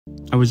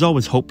I was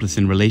always hopeless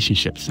in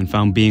relationships and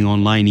found being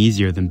online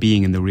easier than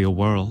being in the real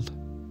world.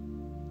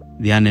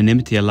 The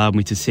anonymity allowed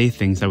me to say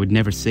things I would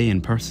never say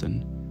in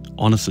person.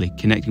 Honestly,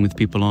 connecting with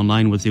people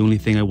online was the only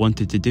thing I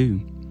wanted to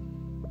do.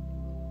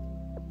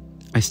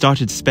 I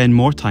started to spend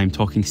more time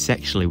talking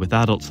sexually with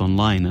adults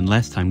online and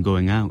less time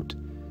going out.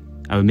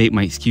 I would make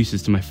my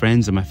excuses to my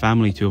friends and my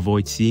family to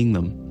avoid seeing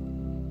them.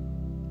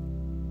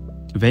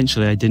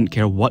 Eventually, I didn't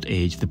care what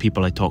age the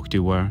people I talked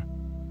to were.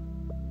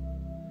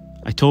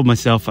 I told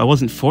myself I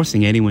wasn't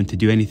forcing anyone to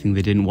do anything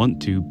they didn't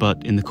want to,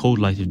 but in the cold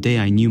light of day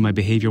I knew my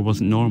behaviour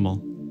wasn't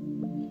normal.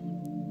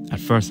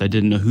 At first I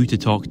didn't know who to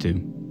talk to,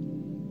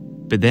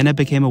 but then I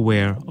became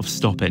aware of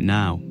Stop It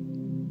Now.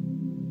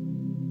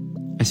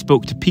 I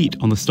spoke to Pete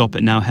on the Stop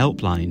It Now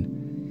helpline.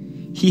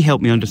 He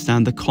helped me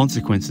understand the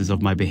consequences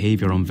of my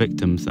behaviour on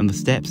victims and the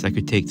steps I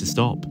could take to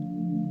stop.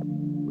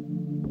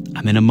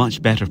 I'm in a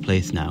much better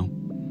place now.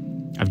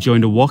 I've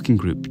joined a walking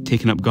group,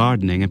 taken up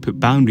gardening and put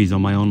boundaries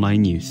on my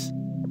online use.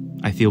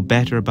 I feel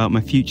better about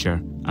my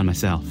future and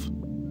myself.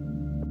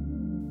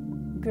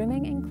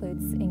 Grooming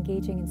includes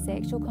engaging in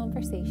sexual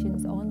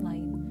conversations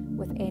online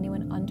with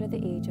anyone under the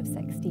age of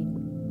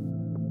 16.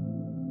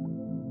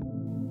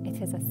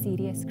 It is a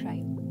serious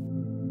crime.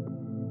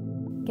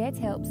 Get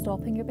help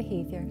stopping your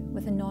behaviour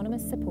with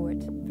anonymous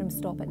support from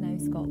Stop It Now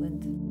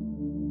Scotland.